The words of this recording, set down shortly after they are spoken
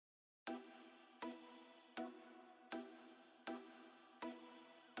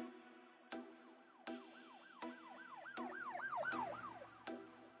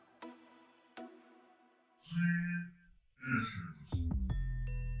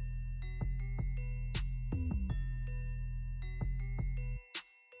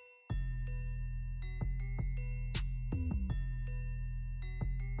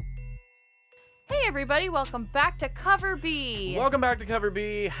everybody, welcome back to Cover B. Welcome back to Cover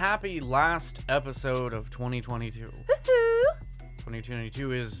B. Happy last episode of 2022. Woohoo!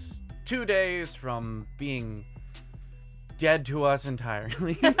 2022 is 2 days from being dead to us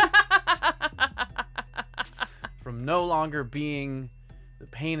entirely. From no longer being the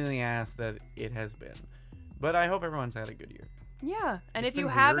pain in the ass that it has been. But I hope everyone's had a good year. Yeah, and It's if you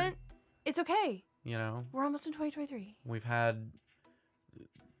been haven't, weird. it's okay. You know, We're almost in 2023. we've had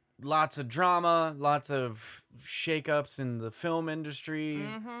lots of drama, lots of shakeups in the film industry.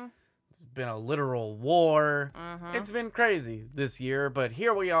 Mm-hmm. It's been a literal war. Uh-huh. It's been crazy this year, but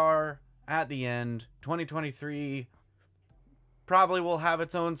here we are at the end. 2023 probably will have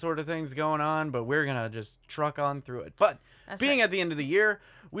its own sort of things going on, but we're going to just truck on through it. But That's being right. at the end of the year,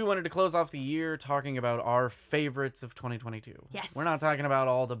 we wanted to close off the year talking about our favorites of 2022. Yes. We're not talking about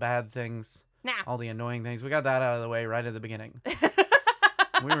all the bad things, Now. all the annoying things. We got that out of the way right at the beginning.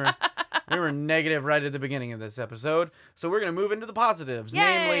 We were negative right at the beginning of this episode, so we're going to move into the positives,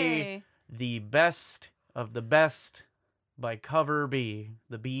 namely Yay! the best of the best by Cover B.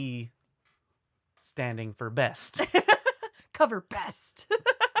 The B standing for best. Cover best.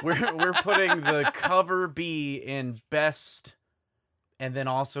 We're putting the Cover B in best, and then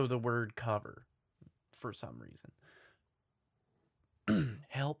also the word cover for some reason.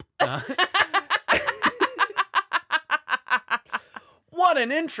 Help. What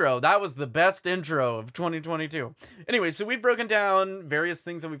an intro. That was the best intro of 2022. Anyway, so we've broken down various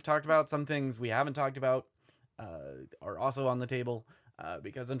things that we've talked about. Some things we haven't talked about are also on the table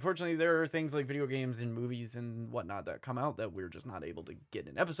because unfortunately there are things like video games and movies and whatnot that come out that we're just not able to get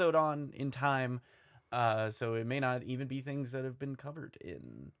an episode on in time. So it may not even be things that have been covered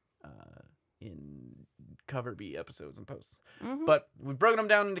in Cover B episodes and posts. Mm-hmm. But we've broken them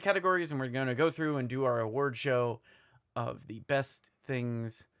down into categories, and we're going to go through and do our award show of the best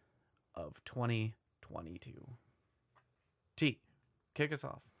things of 2022. T, kick us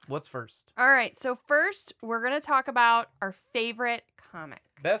off. What's first? All right, so first, we're going to talk about our favorite comic.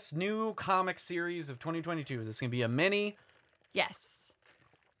 Best new comic series of 2022. This is going to be a mini. Yes.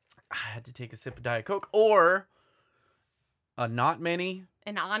 I had to take a sip of Diet Coke. Or a not mini.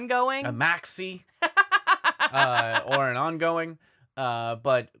 An ongoing. A maxi. Or an ongoing.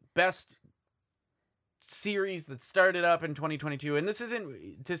 But best series that started up in 2022. And this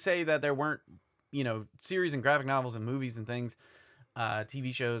isn't to say that there weren't, series and graphic novels and movies and things,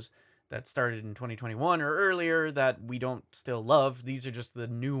 TV shows that started in 2021 or earlier that we don't still love. These are just the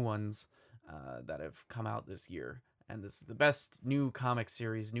new ones that have come out this year. And this is the best new comic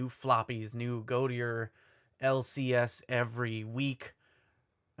series, new floppies, new go to your LCS every week.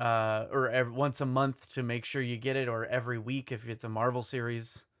 Or once a month to make sure you get it, or every week if it's a Marvel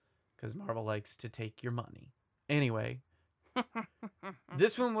series, because Marvel likes to take your money. Anyway,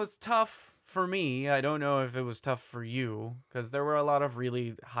 this one was tough for me. I don't know if it was tough for you, because there were a lot of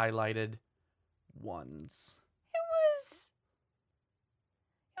really highlighted ones. It was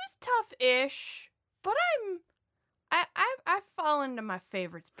tough-ish, but I fall into my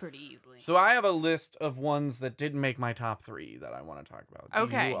favorites pretty easily. So I have a list of ones that didn't make my top 3 that I want to talk about. Do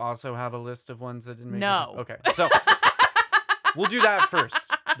Okay. you also have a list of ones that didn't make No. Okay, so we'll do that first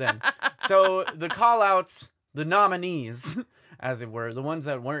then. So the call-outs, the nominees, as it were, the ones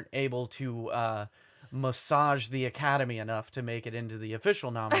that weren't able to massage the Academy enough to make it into the official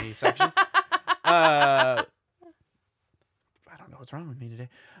nominee section. I don't know what's wrong with me today.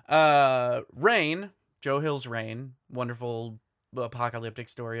 Rain, Joe Hill's Rain, wonderful apocalyptic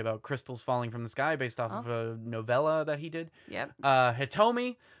story about crystals falling from the sky based off of a novella that he did. Yep.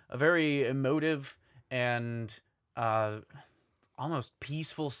 Hitomi, a very emotive and almost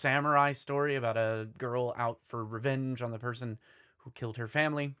peaceful samurai story about a girl out for revenge on the person who killed her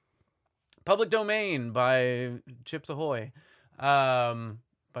family. Public Domain by Chips Ahoy,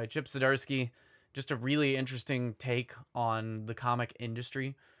 by Chip Zdarsky. Just a really interesting take on the comic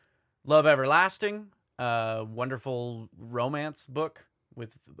industry. Love Everlasting, wonderful romance book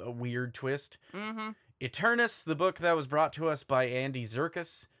with a weird twist. Mm-hmm. Eternus, the book that was brought to us by Andy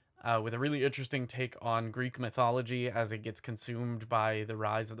Serkis, with a really interesting take on Greek mythology as it gets consumed by the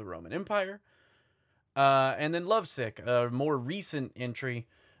rise of the Roman Empire. And then Lovesick, a more recent entry,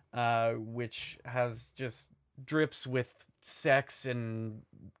 which has just drips with sex and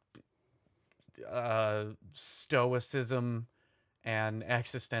stoicism and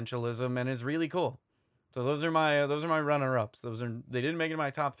existentialism, and is really cool. So those are my runner-ups. They didn't make it in my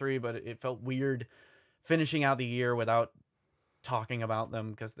top 3, but it felt weird finishing out the year without talking about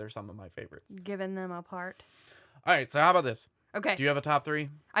them because they're some of my favorites. Giving them apart. All right, so how about this? Okay. Do you have a top 3?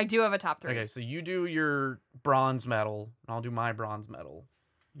 I do have a top 3. Okay, so you do your bronze medal, and I'll do my bronze medal.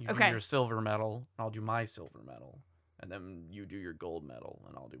 You do Okay. your silver medal, and I'll do my silver medal. And then you do your gold medal,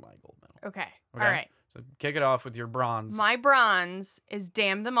 and I'll do my gold medal. Okay. Okay? All right. So kick it off with your bronze. My bronze is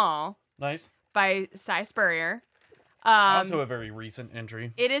Damn Them All Nice. by Cy Spurrier. Also a very recent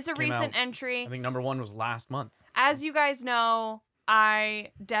entry. It is a Came recent out, entry. I think number 1 was last month. As you guys know,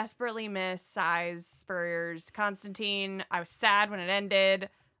 I desperately miss Cy Spurrier's Constantine. I was sad when it ended.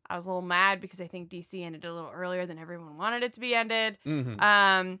 I was a little mad because I think DC ended a little earlier than everyone wanted it to be ended.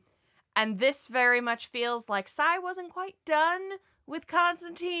 Mm-hmm. And this very much feels like Cy wasn't quite done with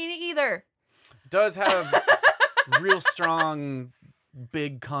Constantine either. Does have real strong,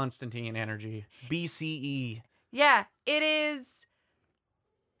 big Constantine energy. BCE. Yeah, it is.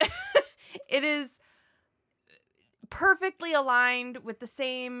 It is perfectly aligned with the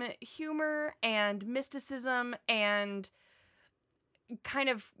same humor and mysticism and kind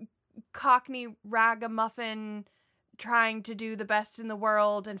of Cockney ragamuffin trying to do the best in the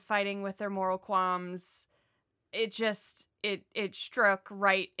world and fighting with their moral qualms. It just it struck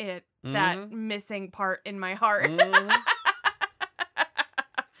right at that missing part in my heart.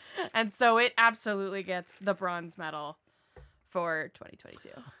 And so it absolutely gets the bronze medal for 2022.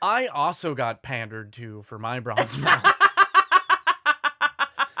 I also got pandered to for my bronze medal.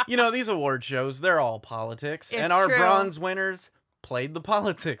 You know, these award shows, they're all politics. It's and our true. bronze winners played the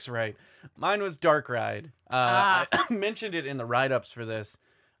politics right. Mine was Dark Ride. I mentioned it in the write-ups for this.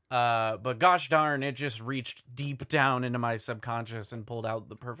 But gosh darn, it just reached deep down into my subconscious and pulled out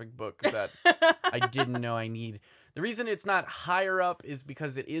the perfect book that I didn't know I need. The reason it's not higher up is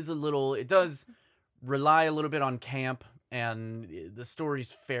because it does rely a little bit on camp, and the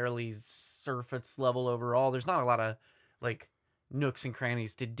story's fairly surface level overall. There's not a lot of, like, nooks and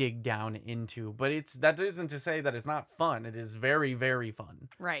crannies to dig down into, but that isn't to say that it's not fun. It is very, very fun.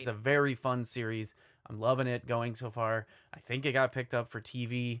 Right. It's a very fun series. I'm loving it going so far. I think it got picked up for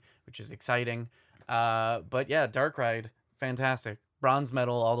TV, which is exciting. But yeah, Dark Ride, fantastic. Bronze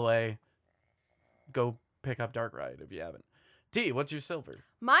medal all the way. Go pick up Dark Ride if you haven't. T, what's your silver?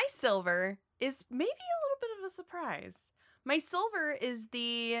 My silver is maybe a little bit of a surprise. My silver is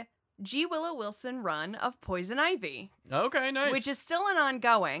the G. Willow Wilson run of Poison Ivy. Okay, nice. Which is still an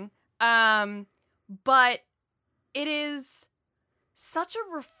ongoing. But it is such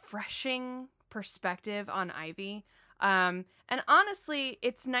a refreshing perspective on Ivy. And honestly,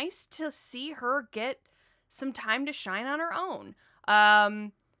 it's nice to see her get some time to shine on her own.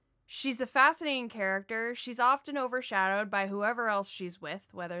 She's a fascinating character. She's often overshadowed by whoever else she's with,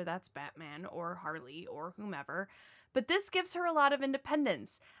 whether that's Batman or Harley or whomever. But this gives her a lot of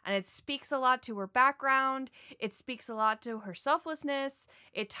independence, and it speaks a lot to her background. It speaks a lot to her selflessness.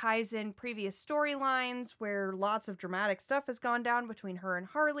 It ties in previous storylines where lots of dramatic stuff has gone down between her and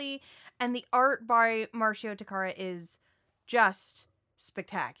Harley. And the art by Marcio Takara is just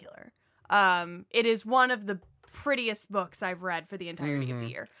spectacular. It is one of the prettiest books I've read for the entirety of the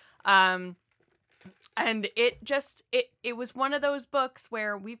year. And it was one of those books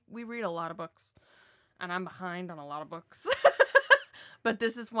where we read a lot of books. And I'm behind on a lot of books. But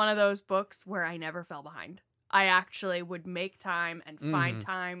this is one of those books where I never fell behind. I actually would make time and find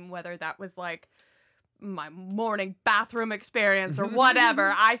time, whether that was like my morning bathroom experience or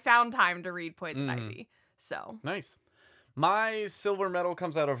whatever. I found time to read Poison Ivy. So nice. My silver medal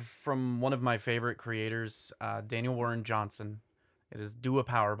comes from one of my favorite creators, Daniel Warren Johnson. It is Do a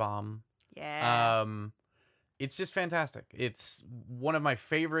Powerbomb. yeah. It's just fantastic. It's one of my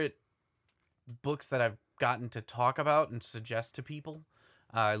favorite books that I've gotten to talk about and suggest to people.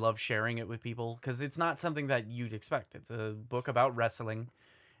 I love sharing it with people because it's not something that you'd expect. It's a book about wrestling,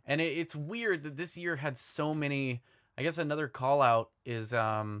 and it's weird that this year had so many. I guess another call out is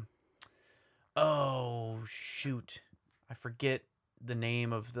oh shoot, I forget the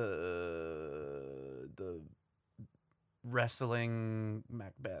name of the wrestling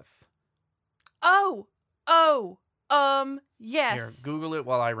Macbeth. Yes. Here, Google it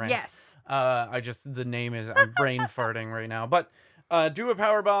while I rant. Yes. The name is, I'm brain farting right now. But Do a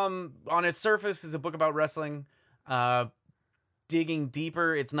Powerbomb, on its surface, is a book about wrestling. Digging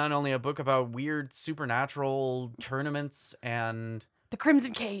deeper, it's not only a book about weird supernatural tournaments and... The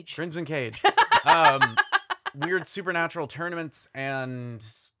Crimson Cage. Weird supernatural tournaments and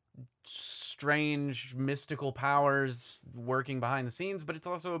strange mystical powers working behind the scenes, but it's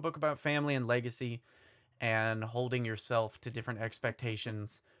also a book about family and legacy and holding yourself to different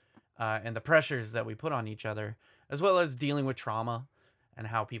expectations and the pressures that we put on each other, as well as dealing with trauma and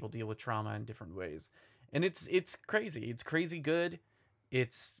how people deal with trauma in different ways. And it's crazy. It's crazy good.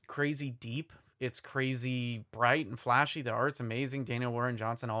 It's crazy deep. It's crazy bright and flashy. The art's amazing. Daniel Warren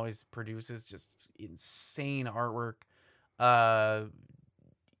Johnson always produces just insane artwork.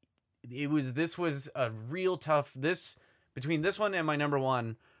 this was a real tough, between this one and my number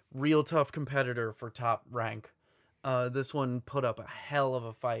one, real tough competitor for top rank. This one put up a hell of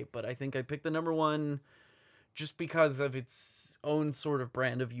a fight, but I think I picked the number one just because of its own sort of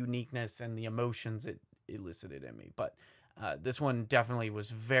brand of uniqueness and the emotions it elicited in me. But this one definitely was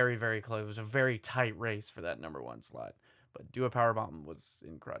very, very close. It was a very tight race for that number one slot. But Do a Powerbomb was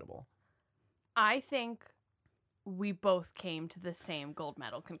incredible. I think we both came to the same gold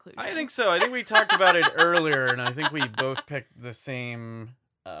medal conclusion. I think so. I think we talked about it earlier, and I think we both picked the same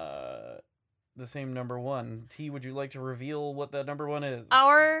number one. T, would you like to reveal what that number one is?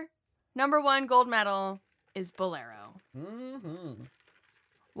 Our number one gold medal is Bolero. Mm-hmm.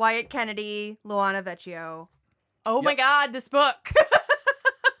 Wyatt Kennedy, Luana Vecchio. Oh my God, this book.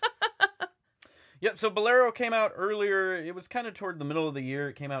 Yeah, so Bolero came out earlier. It was kind of toward the middle of the year.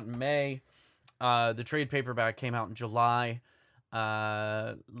 It came out in May. The trade paperback came out in July.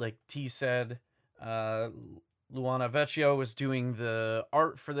 Like T said, Luana Vecchio was doing the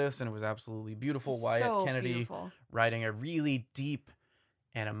art for this, and it was absolutely beautiful. Wyatt Kennedy writing a really deep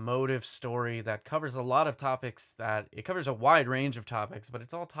and emotive story that covers a lot of topics. It covers a wide range of topics, but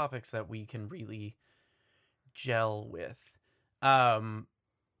it's all topics that we can really gel with.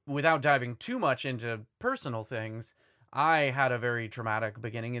 Without diving too much into personal things, I had a very traumatic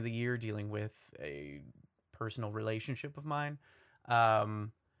beginning of the year dealing with a personal relationship of mine. And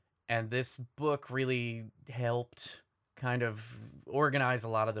this book really helped kind of organize a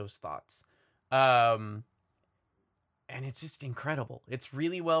lot of those thoughts. And it's just incredible. It's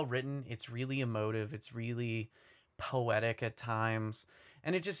really well written. It's really emotive. It's really poetic at times.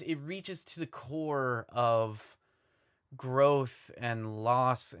 And it reaches to the core of growth and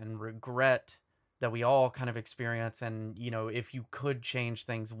loss and regret that we all kind of experience. And, if you could change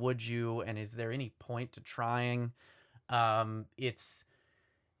things, would you? And is there any point to trying? It's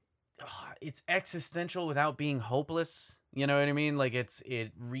existential without being hopeless. You know what I mean? Like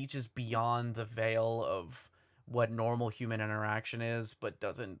it reaches beyond the veil of what normal human interaction is, but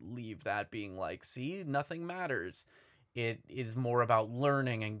doesn't leave that being like, see, nothing matters. It is more about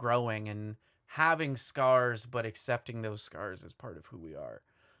learning and growing and having scars, but accepting those scars as part of who we are.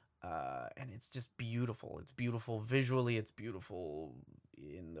 And it's just beautiful. It's beautiful visually. It's beautiful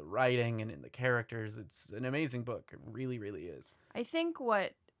in the writing and in the characters. It's an amazing book. It really, really is. I think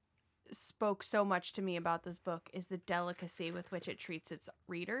what spoke so much to me about this book is the delicacy with which it treats its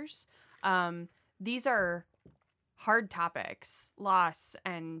readers. These are hard topics, loss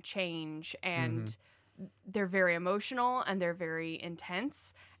and change, and they're very emotional and they're very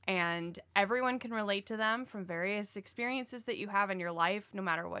intense. And everyone can relate to them from various experiences that you have in your life, no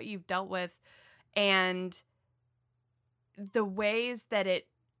matter what you've dealt with. And the ways that it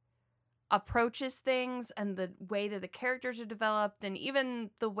approaches things and the way that the characters are developed, and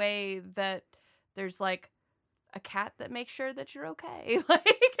even the way that there's like a cat that makes sure that you're okay.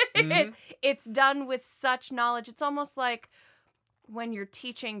 It's done with such knowledge. It's almost like when you're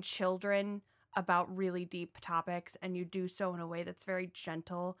teaching children about really deep topics and you do so in a way that's very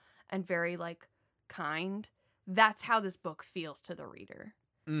gentle and very kind. That's how this book feels to the reader.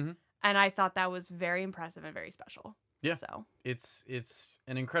 And I thought that was very impressive and very special. Yeah. So it's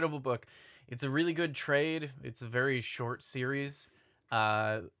an incredible book. It's a really good trade. It's a very short series.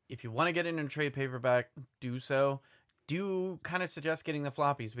 If you want to get into a trade paperback, do so. Do kind of suggest getting the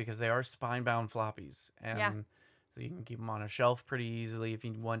floppies because they are spine-bound floppies. And so you can keep them on a shelf pretty easily if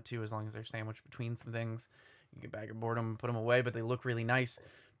you want to, as long as they're sandwiched between some things. You can bag or board them and put them away, but they look really nice.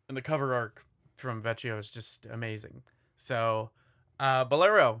 And the cover art from Vecchio is just amazing. So,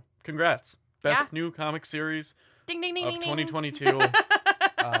 Bolero, congrats. Best new comic series ding, ding, ding, of ding, 2022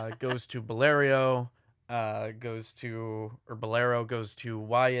 goes to Bolero, Bolero goes to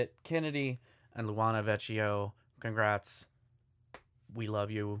Wyatt Kennedy and Luana Vecchio. Congrats. We love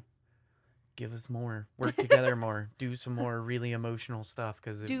you. Give us more. Work together more. Do some more really emotional stuff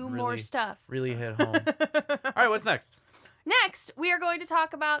because more stuff. Really hit home. All right, what's next? Next, we are going to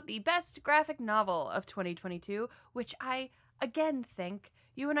talk about the best graphic novel of 2022, which I, again, think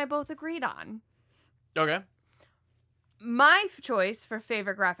you and I both agreed on. Okay. My choice for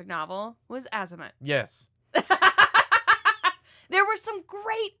favorite graphic novel was Azimuth. Yes. There were some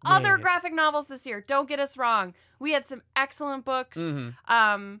great other graphic novels this year. Don't get us wrong. We had some excellent books.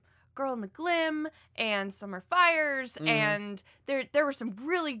 Girl in the Glim and Summer Fires, and there were some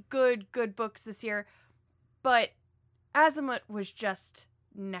really good books this year. But Azimuth was just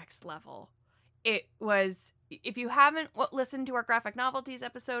next level. It was, if you haven't listened to our graphic novelties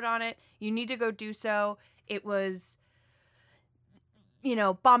episode on it, you need to go do so. It was,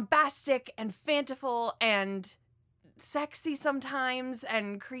 bombastic and fanciful and sexy sometimes,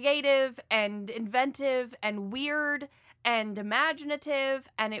 and creative, and inventive, and weird, and imaginative,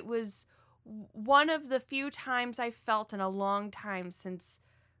 and it was one of the few times I felt in a long time since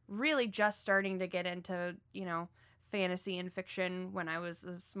really just starting to get into, fantasy and fiction when I was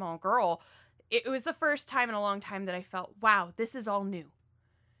a small girl. It was the first time in a long time that I felt, wow, this is all new.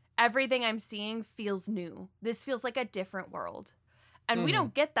 Everything I'm seeing feels new. This feels like a different world. And we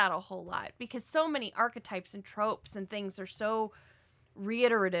don't get that a whole lot because so many archetypes and tropes and things are so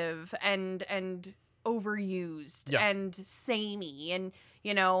reiterative and overused and samey. And,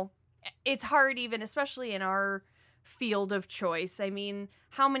 it's hard even, especially in our field of choice. I mean,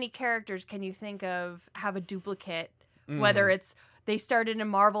 how many characters can you think of have a duplicate? Whether it's they started in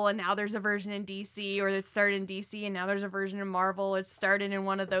Marvel and now there's a version in DC, or it started in DC and now there's a version in Marvel. It started in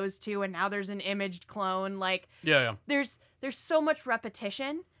one of those two and now there's an imaged clone. Like, there's so much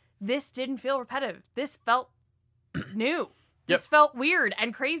repetition. This didn't feel repetitive. This felt new. This felt weird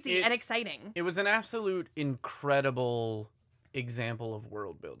and crazy and exciting. It was an absolute incredible example of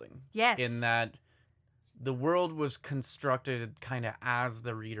world building. Yes. In that the world was constructed kind of as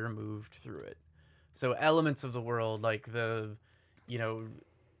the reader moved through it. So elements of the world, like the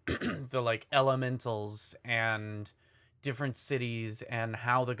like elementals and different cities and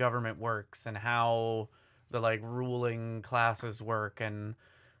how the government works and how the like ruling classes work and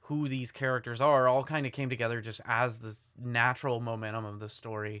who these characters are, all kind of came together just as this natural momentum of the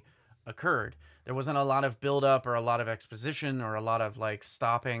story occurred. There wasn't a lot of build up or a lot of exposition or a lot of like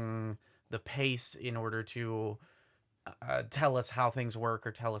stopping the pace in order to tell us how things work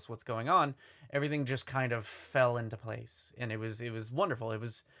or tell us what's going on. Everything just kind of fell into place, and it was wonderful. It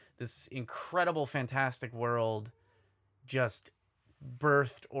was this incredible, fantastic world just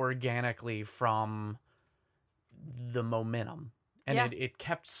birthed organically from the momentum. And it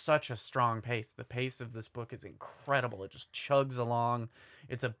kept such a strong pace. The pace of this book is incredible. It just chugs along.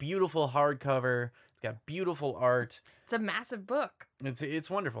 It's a beautiful hardcover. It's got beautiful art. It's a massive book. It's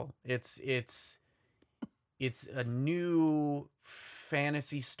wonderful. It's a new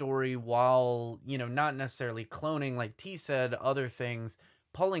fantasy story while, not necessarily cloning, like T said, other things,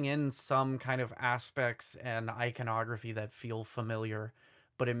 pulling in some kind of aspects and iconography that feel familiar,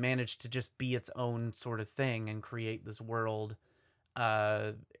 but it managed to just be its own sort of thing and create this world.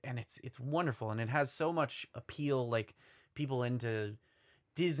 And it's wonderful, and it has so much appeal. Like, people into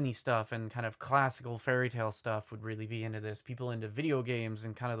Disney stuff and kind of classical fairy tale stuff would really be into this. People into video games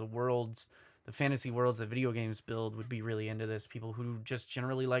and kind of the fantasy worlds that video games build would be really into this. People who just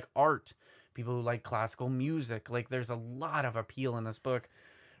generally like art, people who like classical music. Like, there's a lot of appeal in this book.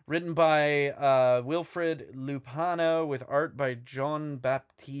 Written by Wilfred Lupano with art by Jean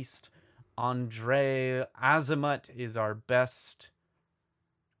Baptiste Andre. Azimuth is our best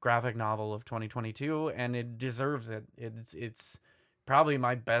graphic novel of 2022, and it deserves it. It's probably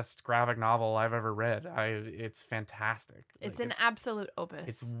my best graphic novel I've ever read. It's fantastic. It's an absolute opus.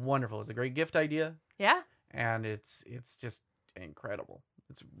 It's wonderful. It's a great gift idea. Yeah. And it's just incredible.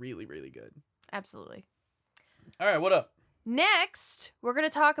 It's really, really good. Absolutely. All right, what up? Next, we're going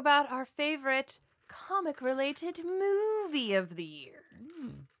to talk about our favorite comic-related movie of the year.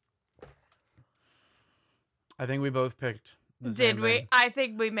 I think we both picked the Did same we? thing. I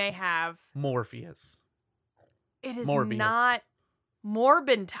think we may have. Morpheus. It is Morbius. not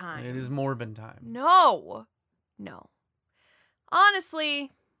Morbin time. It is Morbin time. No.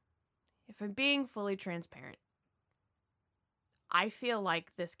 Honestly, if I'm being fully transparent, I feel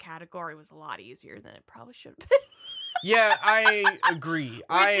like this category was a lot easier than it probably should have been. Yeah, I agree.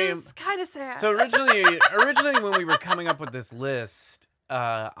 Which is kind of sad. So originally when we were coming up with this list,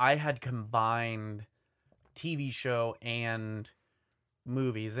 I had combined TV show and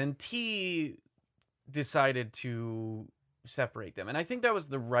movies, and T decided to separate them, and I think that was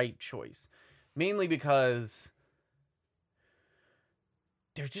the right choice, mainly because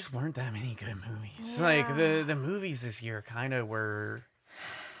there just weren't that many good movies. Yeah. Like, the movies this year kind of were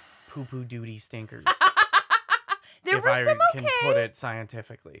poo-poo duty stinkers. There if were I some can okay. put it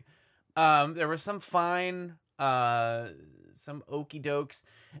scientifically. There were some fine, some okie dokes,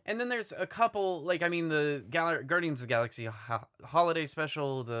 and then there's a couple, like, I mean, the Guardians of the Galaxy holiday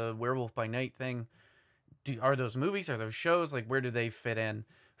special, the Werewolf by Night thing. Are those movies? Are those shows? Like, where do they fit in?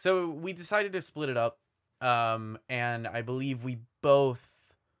 So we decided to split it up, and I believe we both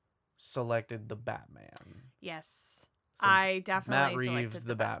selected the Batman. Yes. So I definitely Matt Reeves, selected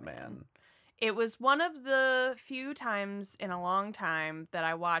the Batman. It was one of the few times in a long time that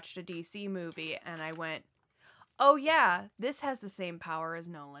I watched a DC movie and I went, oh yeah, this has the same power as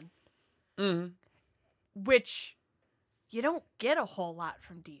Nolan. Mm-hmm. Which you don't get a whole lot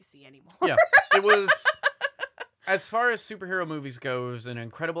from DC anymore. Yeah, it was... As far as superhero movies goes, an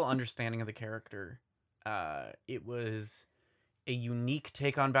incredible understanding of the character. It was a unique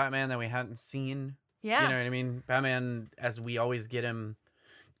take on Batman that we hadn't seen. Yeah. You know what I mean? Batman, as we always get him,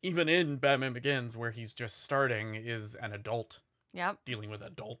 even in Batman Begins, where he's just starting, is an adult. Yep. Dealing with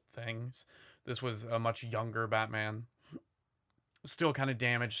adult things. This was a much younger Batman. Still kind of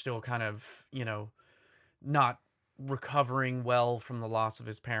damaged, still kind of, not recovering well from the loss of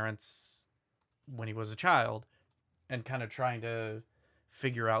his parents when he was a child, and kind of trying to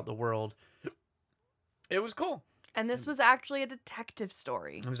figure out the world. It was cool. And this was actually a detective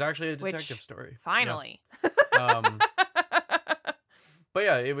story. It was actually a detective story. Finally. Yeah. But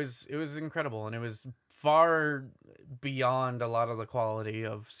yeah, it was incredible, and it was far beyond a lot of the quality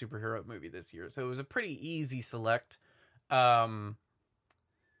of superhero movie this year. So it was a pretty easy select. But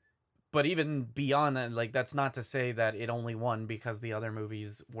even beyond that, like, that's not to say that it only won because the other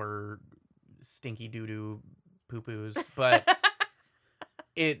movies were stinky doo-doo poo-poos, but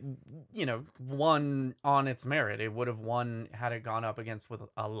it, won on its merit. It would have won had it gone up against with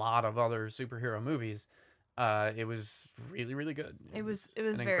a lot of other superhero movies. It was really, really good. It was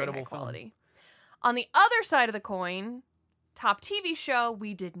an very incredible high quality. film. On the other side of the coin, top TV show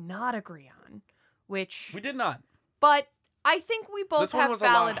we did not agree on, which We did not. But I think we both This one have was a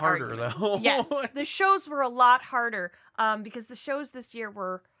lot valid harder, arguments. though. Yes, the shows were a lot harder because the shows this year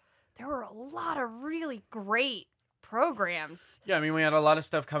there were a lot of really great programs. Yeah, I mean, we had a lot of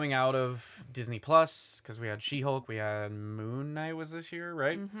stuff coming out of Disney Plus because we had She-Hulk, we had Moon Knight was this year,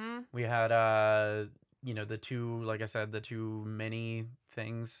 right? Mm-hmm. We had the two, like I said, the two mini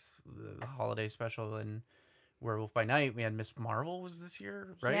things, the holiday special and Werewolf by Night. We had Miss Marvel was this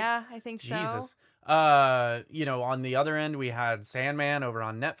year, right? Yeah, I think so. Jesus. On the other end, we had Sandman over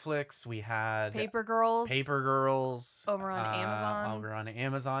on Netflix. We had Paper Girls over on Amazon. Over on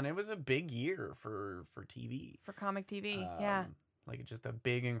Amazon. It was a big year for TV. For comic TV. Yeah. Like just a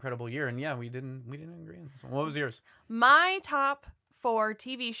big, incredible year. And yeah, we didn't agree on this one. What was yours? My top 4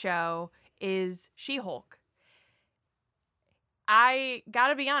 TV show is She-Hulk. I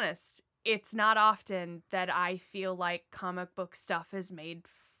gotta be honest, it's not often that I feel like comic book stuff is made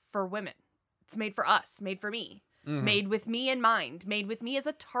for women. It's made for us, made for me, made with me in mind, made with me as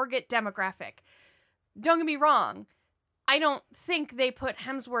a target demographic. Don't get me wrong, I don't think they put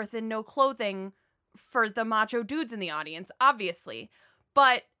Hemsworth in no clothing for the macho dudes in the audience, obviously.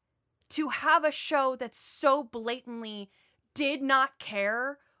 But to have a show that so blatantly did not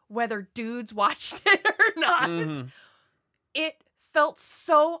care whether dudes watched it or not, it felt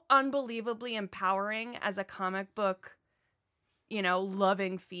so unbelievably empowering as a comic book,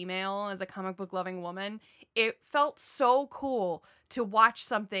 loving female, as a comic book loving woman. It felt so cool to watch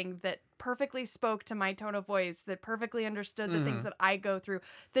something that perfectly spoke to my tone of voice, that perfectly understood the things that I go through,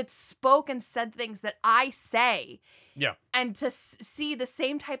 that spoke and said things that I say. Yeah. And to see the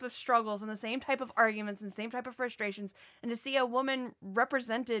same type of struggles and the same type of arguments and the same type of frustrations, and to see a woman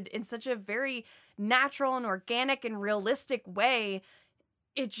represented in such a very natural and organic and realistic way,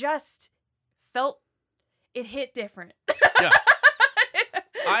 it just felt, it hit different. Yeah.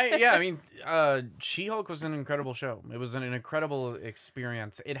 She-Hulk was an incredible show. It was an incredible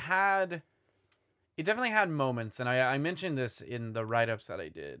experience. It definitely had moments, and I mentioned this in the write-ups that I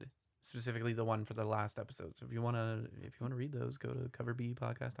did, specifically the one for the last episode. So if you wanna read those, go to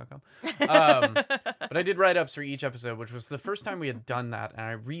coverbpodcast.com. But I did write-ups for each episode, which was the first time we had done that, and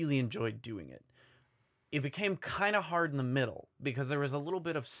I really enjoyed doing it. It became kind of hard in the middle because there was a little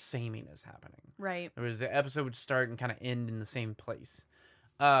bit of sameness happening. Right. There was the episode would start and kind of end in the same place.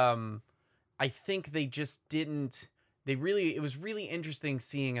 I think they just didn't. It was really interesting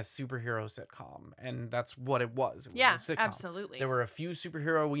seeing a superhero sitcom, and that's what it was. It was a sitcom. Absolutely. There were a few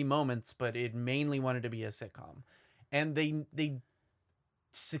superhero-y moments, but it mainly wanted to be a sitcom, and they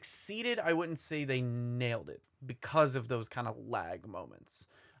succeeded. I wouldn't say they nailed it because of those kind of lag moments.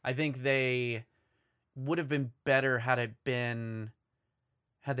 I think they would have been better had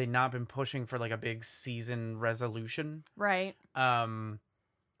they not been pushing for like a big season resolution. Right.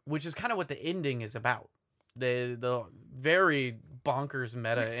 Which is kind of what the ending is about. The very bonkers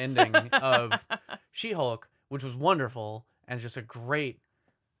meta ending of She-Hulk, which was wonderful and just a great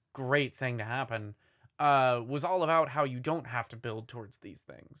thing to happen, was all about how you don't have to build towards these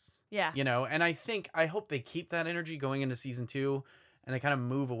things. Yeah. And I hope they keep that energy going into season 2, and they kind of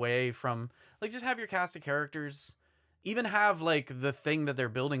move away from, like, just have your cast of characters, even have, like, the thing that they're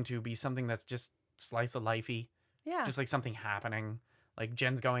building to be something that's just slice of lifey. Yeah. Just, like, something happening. Like,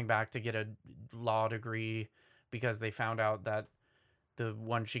 Jen's going back to get a law degree because they found out that the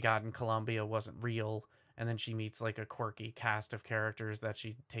one she got in Colombia wasn't real. And then she meets, like, a quirky cast of characters that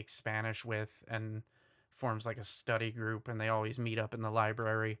she takes Spanish with and forms like a study group, and they always meet up in the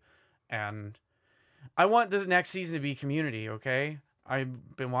library. And I want this next season to be Community, okay?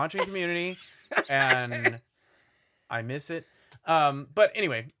 I've been watching Community, and I miss it. But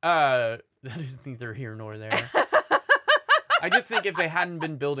anyway, that is neither here nor there. I just think if they hadn't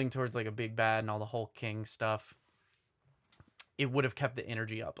been building towards like a big bad and all the Hulk King stuff, it would have kept the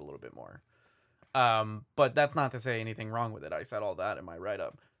energy up a little bit more. But that's not to say anything wrong with it. I said all that in my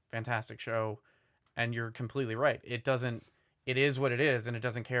write-up. Fantastic show. And you're completely right. It is what it is, and it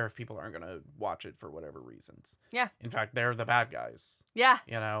doesn't care if people aren't going to watch it for whatever reasons. Yeah. In fact, they're the bad guys. Yeah.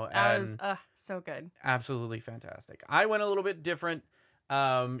 You know, That was so good. Absolutely fantastic. I went a little bit different.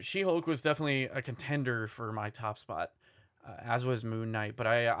 She-Hulk was definitely a contender for my top spot, as was Moon Knight. But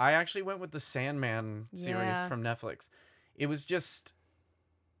I actually went with the Sandman series from Netflix. It was just,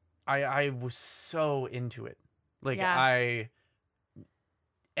 I was so into it. Like,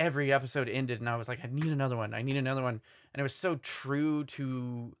 every episode ended and I was like, I need another one. And it was so true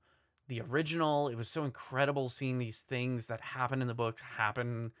to the original. It was so incredible seeing these things that happen in the book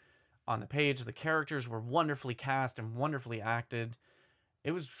happen on the page. The characters were wonderfully cast and wonderfully acted.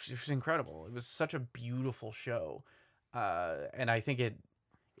 It was incredible. It was such a beautiful show. And I think it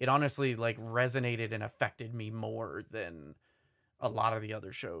honestly like resonated and affected me more than a lot of the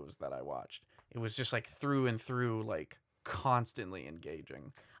other shows that I watched. It was just like through and through, like constantly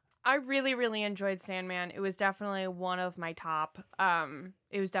engaging. I really, really enjoyed Sandman. It was definitely one of my top.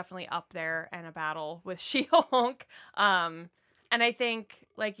 It was definitely up there and a battle with She-Hulk. And I think,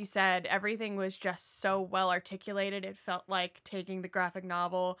 like you said, everything was just so well articulated. It felt like taking the graphic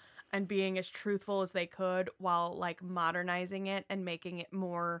novel and being as truthful as they could while like modernizing it and making it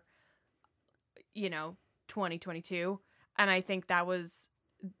more, 2022. And I think that was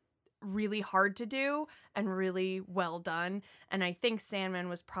really hard to do and really well done. And I think Sandman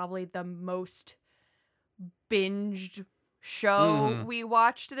was probably the most binged show we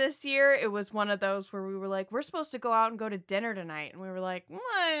watched this year. It was one of those where we were like, we're supposed to go out and go to dinner tonight, and we were like,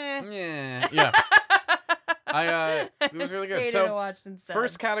 yeah. It was really good. So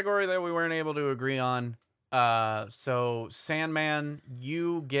first category that we weren't able to agree on. So Sandman,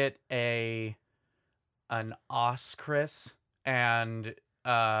 you get an Oscris, and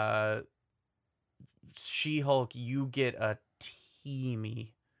She-Hulk, you get a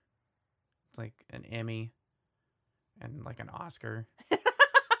Teamy. It's like an Emmy and like an Oscar,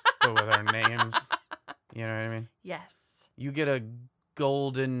 but with our names. You know what I mean? Yes. You get a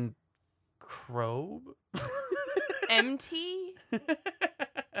Golden Crobe. MT.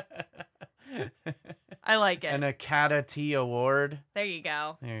 I like it. An Academy Award. There you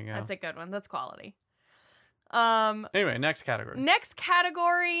go. That's a good one. That's quality. Anyway, next category.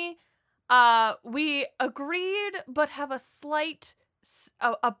 We agreed, but have a slight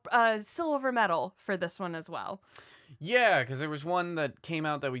silver medal for this one as well. Yeah, because there was one that came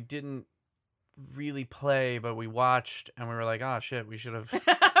out that we didn't really play, but we watched, and we were like, oh shit, we should have played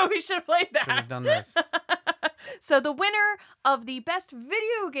that. Should have done this. So the winner of the best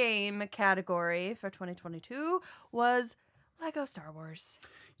video game category for 2022 was Lego Star Wars.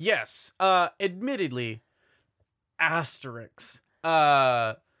 Yes. Admittedly, asterisks.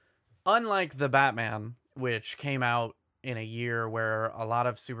 Unlike the Batman, which came out in a year where a lot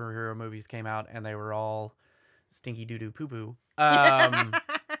of superhero movies came out and they were all stinky doo-doo poo-poo. So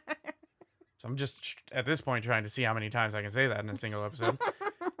I'm just at this point trying to see how many times I can say that in a single episode.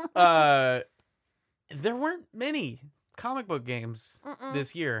 There weren't many comic book games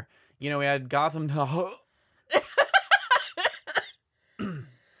this year. We had Gotham. Oh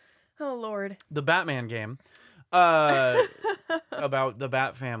Lord. The Batman game. About the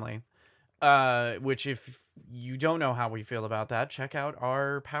Bat family. Which, if you don't know how we feel about that, check out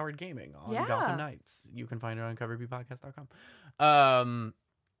our Powered Gaming on Gotham Knights. You can find it on coverbpodcast.com.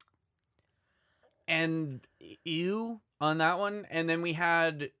 And you on that one. And then we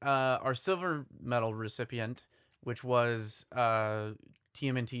had our silver medal recipient, which was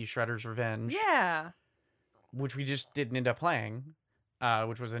TMNT Shredder's Revenge. Yeah. Which we just didn't end up playing.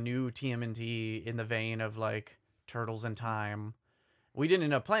 Which was a new TMNT in the vein of like Turtles in Time. We didn't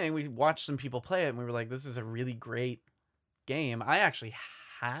end up playing. We watched some people play it, and we were like, this is a really great game. I actually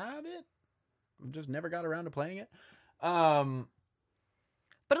had it. Just never got around to playing it. But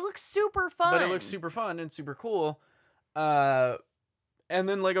it looks super fun. But it looks super fun and super cool. And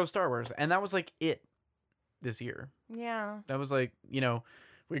then Lego Star Wars. And that was like it this year. Yeah. That was like, we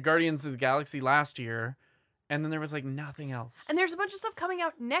had Guardians of the Galaxy last year. And then there was like nothing else. And there's a bunch of stuff coming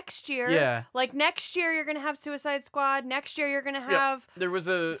out next year. Yeah. Like next year you're gonna have Suicide Squad. Next year you're gonna have there was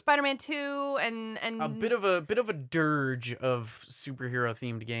a Spider-Man 2 and a bit of a dirge of superhero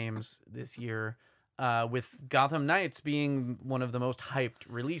themed games this year. with Gotham Knights being one of the most hyped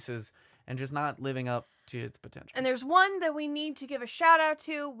releases and just not living up to its potential. And there's one that we need to give a shout out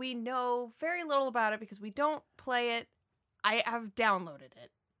to. We know very little about it because we don't play it. I have downloaded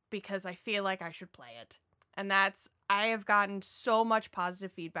it because I feel like I should play it. And I have gotten so much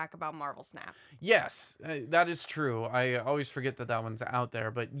positive feedback about Marvel Snap. Yes, that is true. I always forget that one's out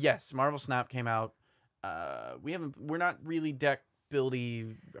there, but yes, Marvel Snap came out. We're not really deck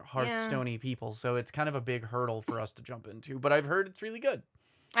buildy, Hearthstone-y people, so it's kind of a big hurdle for us to jump into. But I've heard it's really good.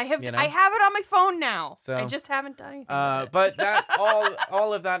 I have it on my phone now. So I just haven't done anything with it. But that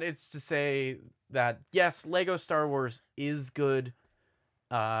all of that is to say that yes, Lego Star Wars is good.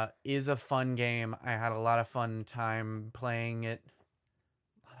 Is a fun game. I had a lot of fun time playing it.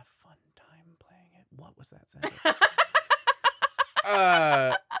 What was that sentence?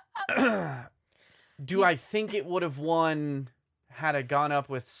 Do I think it would have won had it gone up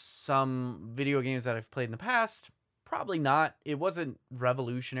with some video games that I've played in the past? Probably not. It wasn't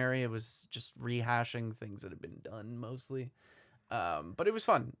revolutionary. It was just rehashing things that have been done mostly. But it was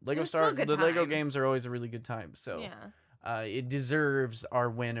fun. Lego games are always a really good time. So it deserves our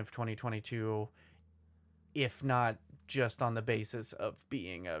win of 2022, if not just on the basis of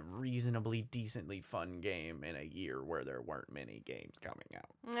being a reasonably decently fun game in a year where there weren't many games coming out.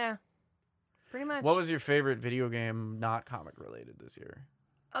 Yeah. Pretty much. What was your favorite video game not comic related this year?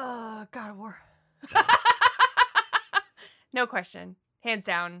 God of War. No question. Hands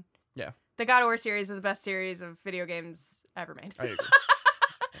down. Yeah. The God of War series is the best series of video games ever made. I agree.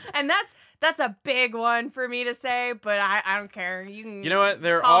 And that's a big one for me to say, but I don't care. You know what?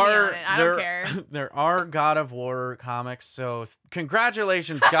 There don't care. There are God of War comics, so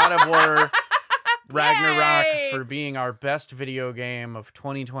congratulations, God of War Ragnarok, for being our best video game of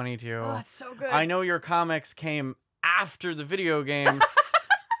 2022. Oh, that's so good. I know your comics came after the video games.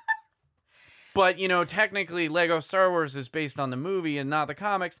 But, technically Lego Star Wars is based on the movie and not the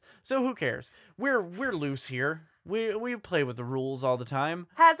comics, so who cares? We're loose here. We play with the rules all the time.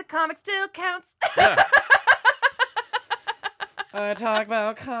 Has a comic still counts. Yeah. I talk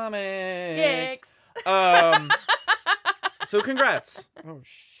about comics. So congrats. Oh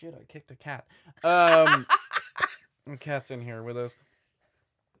shit, I kicked a cat. The cat's in here with us.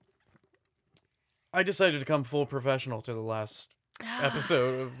 I decided to come full professional to the last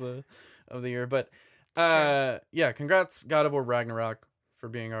episode of the year, but congrats God of War Ragnarok for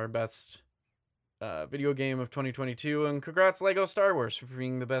being our best video game of 2022, and congrats Lego Star Wars for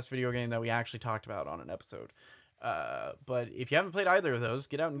being the best video game that we actually talked about on an episode. But if you haven't played either of those,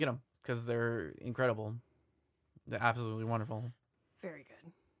 get out and get them, because they're incredible. They're absolutely wonderful. Very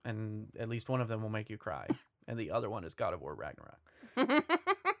good. And at least one of them will make you cry, and the other one is God of War Ragnarok.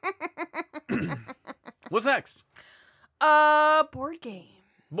 What's next? Board game.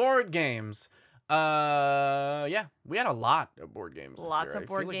 Board games. We had a lot of board games this Lots year. of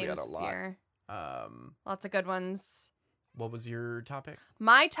board games this year. Lots of good ones. What was your top pick?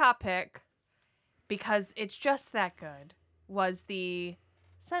 My top pick, because it's just that good, was the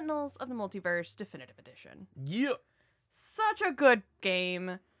Sentinels of the Multiverse Definitive Edition. Yeah. Such a good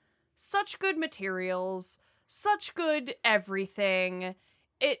game. Such good materials. Such good everything.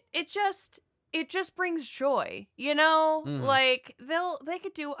 It just brings joy, Like they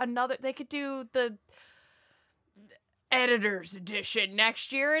could do the editor's edition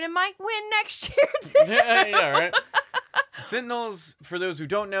next year, and it might win next year too. yeah, right. Sentinels, for those who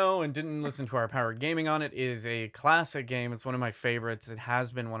don't know and didn't listen to our Powered Gaming on it, is a classic game. It's one of my favorites. It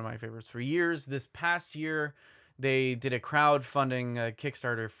has been one of my favorites for years. This past year, they did a crowdfunding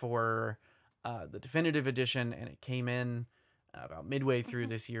Kickstarter for the Definitive Edition, and it came in about midway through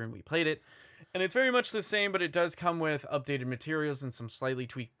this year, and we played it. And it's very much the same, but it does come with updated materials and some slightly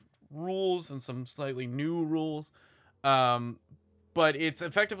tweaked rules and some slightly new rules. But it's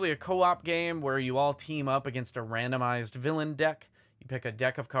effectively a co-op game where you all team up against a randomized villain deck. You pick a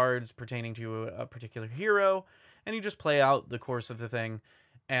deck of cards pertaining to a particular hero, and you just play out the course of the thing.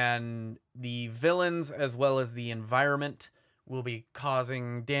 And the villains, as well as the environment, will be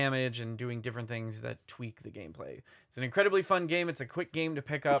causing damage and doing different things that tweak the gameplay. It's an incredibly fun game. It's a quick game to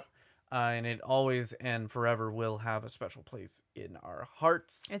pick up. And it always and forever will have a special place in our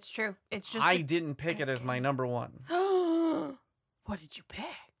hearts. It's true. It's just I didn't pick it as my number one. What did you pick?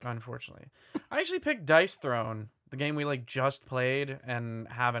 Unfortunately. I actually picked Dice Throne, the game we just played and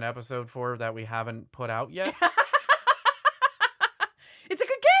have an episode for that we haven't put out yet. It's a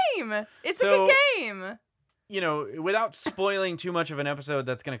good game. It's a good game. Without spoiling too much of an episode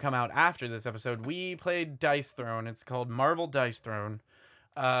that's going to come out after this episode, we played Dice Throne. It's called Marvel Dice Throne.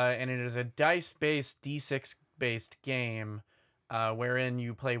 And it is a dice-based, D6-based game wherein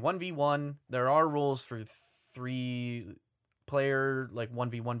you play 1v1. There are rules for 3-player, like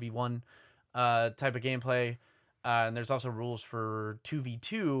 1v1v1 type of gameplay. And there's also rules for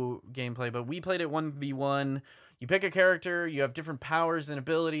 2v2 gameplay, but we played it 1v1. You pick a character, you have different powers and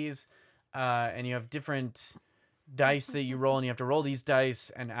abilities, and you have different dice that you roll, and you have to roll these dice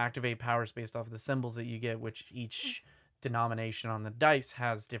and activate powers based off of the symbols that you get, which each denomination on the dice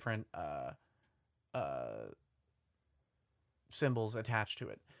has different symbols attached to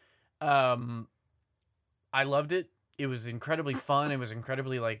it. I loved it. It was incredibly fun. It was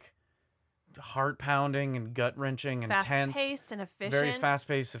incredibly like heart pounding and gut wrenching and tense. Fast-paced and efficient. Very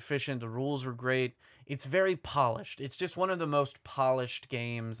fast-paced, efficient. The rules were great. It's very polished. It's just one of the most polished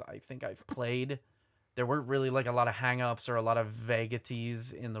games I think I've played. There weren't really like a lot of hang-ups or a lot of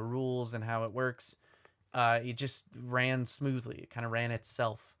vagaries in the rules and how it works. It just ran smoothly. It kind of ran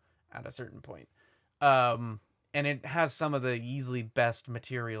itself at a certain point. And it has some of the easily best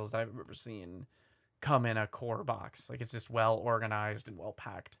materials I've ever seen come in a core box. Like, it's just well organized and well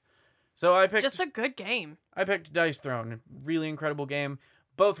packed. So I picked... Just a good game. I picked Dice Throne. Really incredible game.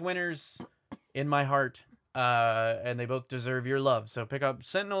 Both winners in my heart. And they both deserve your love. So pick up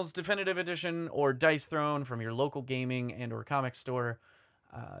Sentinels Definitive Edition or Dice Throne from your local gaming and or comic store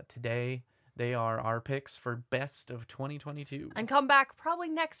today. They are our picks for best of 2022. And come back probably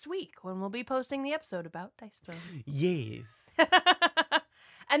next week when we'll be posting the episode about Dice Throne. Yes.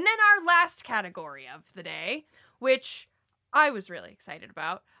 And then our last category of the day, which I was really excited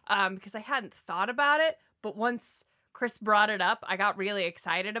about because I hadn't thought about it. But once Chris brought it up, I got really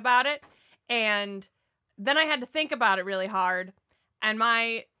excited about it. And then I had to think about it really hard. And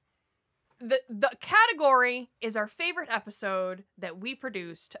the category is our favorite episode that we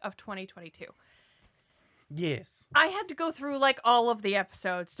produced of 2022. Yes. I had to go through like all of the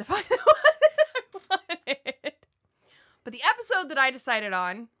episodes to find the one that I wanted. But the episode that I decided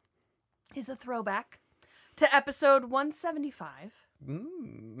on is a throwback to episode 175.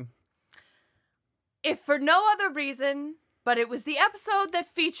 If for no other reason, but it was the episode that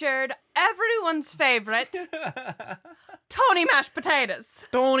featured everyone's favorite, Tony Mashed Potatoes.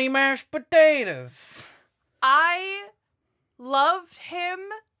 Tony Mashed Potatoes. I loved him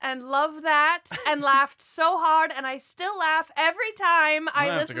and loved that and laughed so hard, and I still laugh every time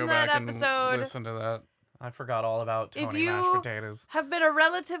I listen to that episode. Listen to that. I forgot all about Tony If you Mashed Potatoes. have been a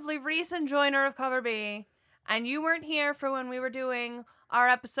relatively recent joiner of Cover B, and you weren't here for when we were doing our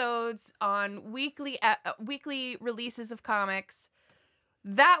episodes on weekly releases of comics,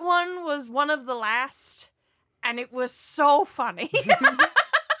 that one was one of the last, and it was so funny.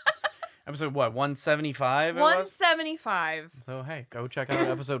 Episode what, 175? 175. So hey, go check out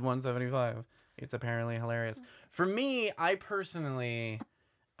episode 175. It's apparently hilarious. For me, I personally,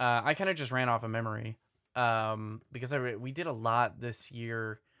 I kind of just ran off of memory because we did a lot this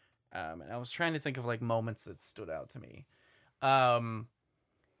year, and I was trying to think of like moments that stood out to me.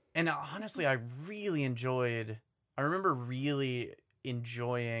 And honestly, I remember really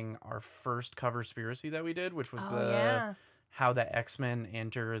enjoying our first Coverspiracy that we did, which was how the X-Men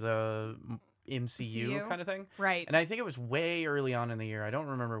enter the MCU kind of thing. Right. And I think it was way early on in the year. I don't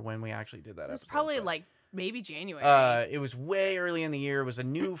remember when we actually did that episode. It was probably like maybe January. It was way early in the year. It was a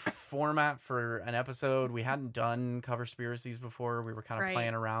new format for an episode. We hadn't done Coverspiracies before. We were kind of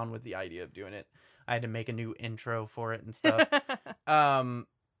playing around with the idea of doing it. I had to make a new intro for it and stuff.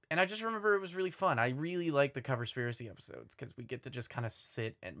 And I just remember it was really fun. I really like the Coverspiracy episodes because we get to just kind of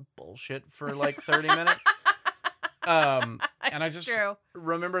sit and bullshit for like 30 minutes. And I just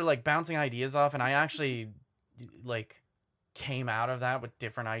remember like bouncing ideas off, and I actually like came out of that with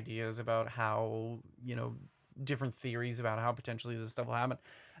different ideas about how, you know, different theories about how potentially this stuff will happen.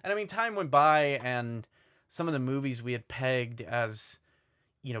 And I mean, time went by, and some of the movies we had pegged as,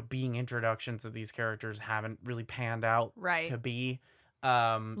 you know, being introductions of these characters haven't really panned out to be.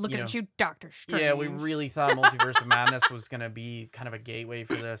 Looking at you, Doctor Strange. Yeah, we really thought Multiverse of Madness was going to be kind of a gateway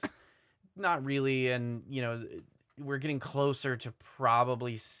for this. Not really, and, you know, we're getting closer to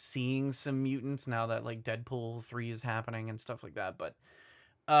probably seeing some mutants now that, like, Deadpool 3 is happening and stuff like that, but...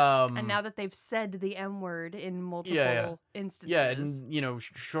 and now that they've said the M word in multiple instances. Yeah, and, you know,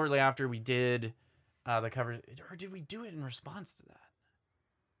 shortly after we did the cover... Or did we do it in response to that?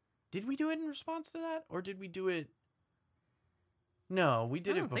 Did we do it in response to that? Or did we do it... No, we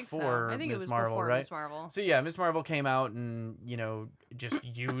did it before Ms. Marvel, right? Ms. Marvel. So yeah, Ms. Marvel came out and, you know, just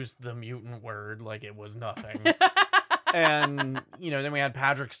used the mutant word like it was nothing. And, you know, then we had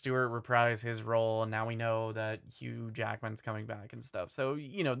Patrick Stewart reprise his role, and now we know that Hugh Jackman's coming back and stuff. So,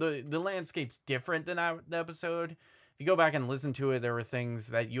 you know, the landscape's different than the episode. If you go back and listen to it, there were things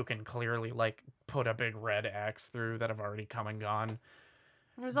that you can clearly like put a big red X through that have already come and gone.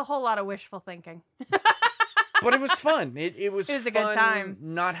 There was a whole lot of wishful thinking. But it was fun. It was a fun good time.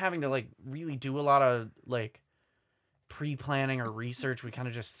 Not having to like really do a lot of like pre-planning or research. We kind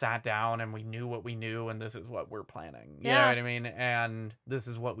of just sat down and we knew what we knew, and this is what we're planning. You know what I mean? And this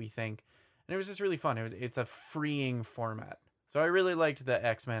is what we think. And it was just really fun. It's a freeing format. So I really liked the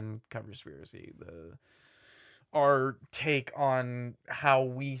X-Men Coverspiracy, our take on how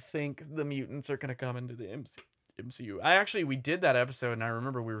we think the mutants are going to come into the MCU. We did that episode, and I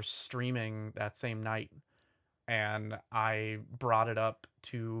remember we were streaming that same night. And I brought it up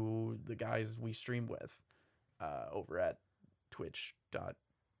to the guys we stream with over at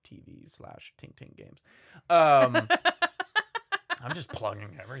twitch.tv/TingTingGames. I'm just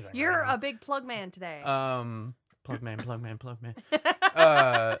plugging everything. You're a big plug man today. Plugman.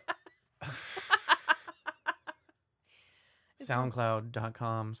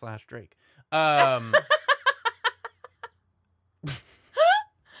 SoundCloud.com/Drake. I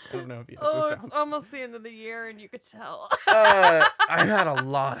don't know if you have the sound. It's almost the end of the year, and you could tell. I had a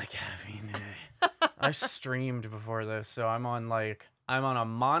lot of caffeine today. I streamed before this, so I'm on a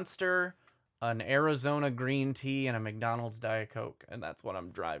Monster, an Arizona green tea, and a McDonald's Diet Coke, and that's what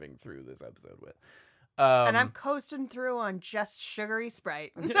I'm driving through this episode with. And I'm coasting through on just sugary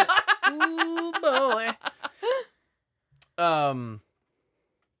Sprite. Ooh boy. But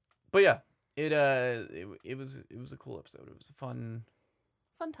yeah, it was a cool episode. It was a fun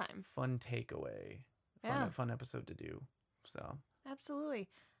time. Fun takeaway. Fun episode to do. So absolutely.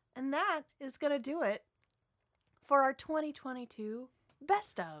 And that is gonna do it for our 2022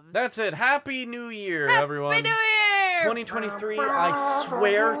 best of. That's it. Happy New Year, Happy everyone. New Year! 2023, I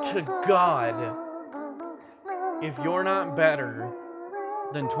swear to God, if you're not better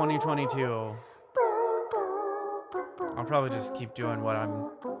than 2022, I'll probably just keep doing what I'm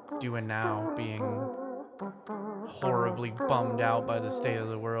doing now, being horribly bummed out by the state of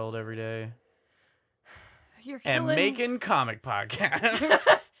the world every day. And making comic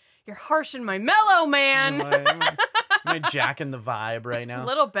podcasts. You're harshing my mellow, man. Am I jacking the vibe right now? A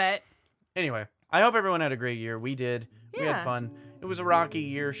little bit. Anyway, I hope everyone had a great year. We did. Yeah. We had fun. It was a rocky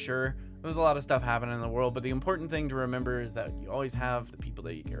year, sure. There was a lot of stuff happening in the world, but the important thing to remember is that you always have the people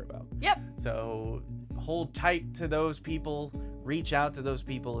that you care about. Yep. So hold tight to those people. Reach out to those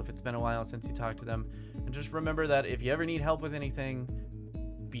people if it's been a while since you talked to them. And just remember that if you ever need help with anything,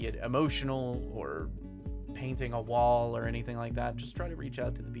 be it emotional or painting a wall or anything like that, just try to reach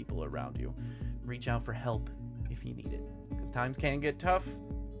out to the people around you. Reach out for help if you need it, because times can get tough,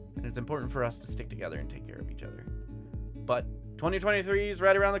 and it's important for us to stick together and take care of each other. But 2023 is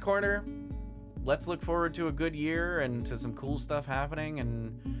right around the corner. Let's look forward to a good year and to some cool stuff happening,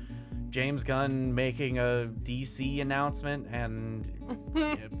 and James Gunn making a DC announcement and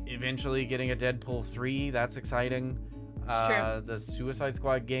eventually getting a Deadpool 3. That's exciting. It's true. The Suicide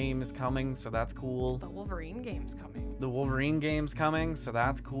Squad game is coming, so that's cool. The Wolverine game's coming. So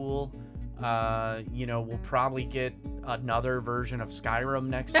that's cool. We'll probably get another version of Skyrim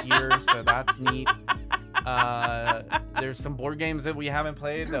next year, so that's neat. There's some board games that we haven't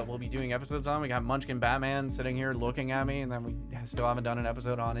played that we'll be doing episodes on. We got Munchkin Batman sitting here looking at me, and then we still haven't done an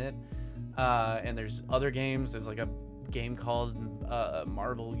episode on it. And there's other games. There's like a game called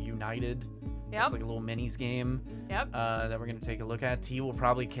Marvel United. Yep. It's like a little minis game. Yep. That we're gonna take a look at. T will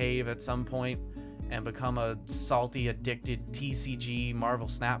probably cave at some point and become a salty, addicted TCG Marvel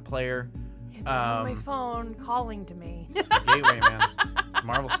Snap player. It's on my phone calling to me. It's the gateway, man. It's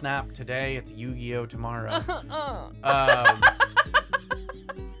Marvel Snap today. It's Yu-Gi-Oh tomorrow.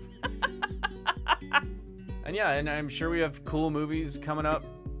 And yeah, and I'm sure we have cool movies coming up.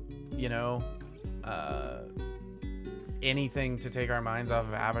 Anything to take our minds off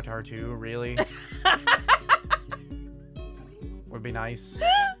of Avatar 2, really. Would be nice.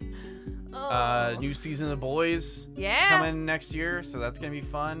 New season of The Boys coming next year, so that's gonna be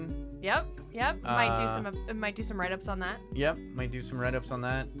fun. Yep. Might do some write-ups on that. Yep, might do some write-ups on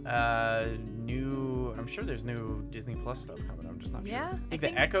that. I'm sure there's new Disney Plus stuff coming. I'm just not sure. Yeah, I think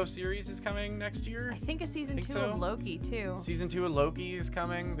the Echo series is coming next year. I think a season 2 of Loki too. Season 2 of Loki is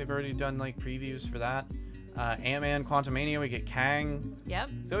coming. They've already done like previews for that. Ant-Man Quantumania, we get Kang. Yep.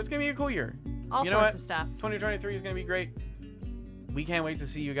 So it's gonna be a cool year. All sorts of stuff. 2023 is gonna be great. We can't wait to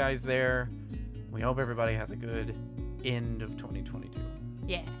see you guys there. We hope everybody has a good end of 2022.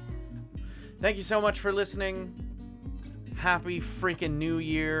 Yeah. Thank you so much for listening. Happy freaking New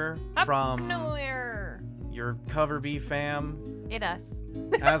Year from New Year. Your Cover B fam. It us.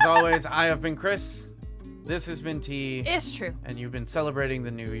 As always, I have been Chris. This has been T. It's true. And you've been celebrating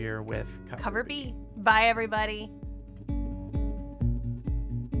the new year with Cover B. Bye, everybody.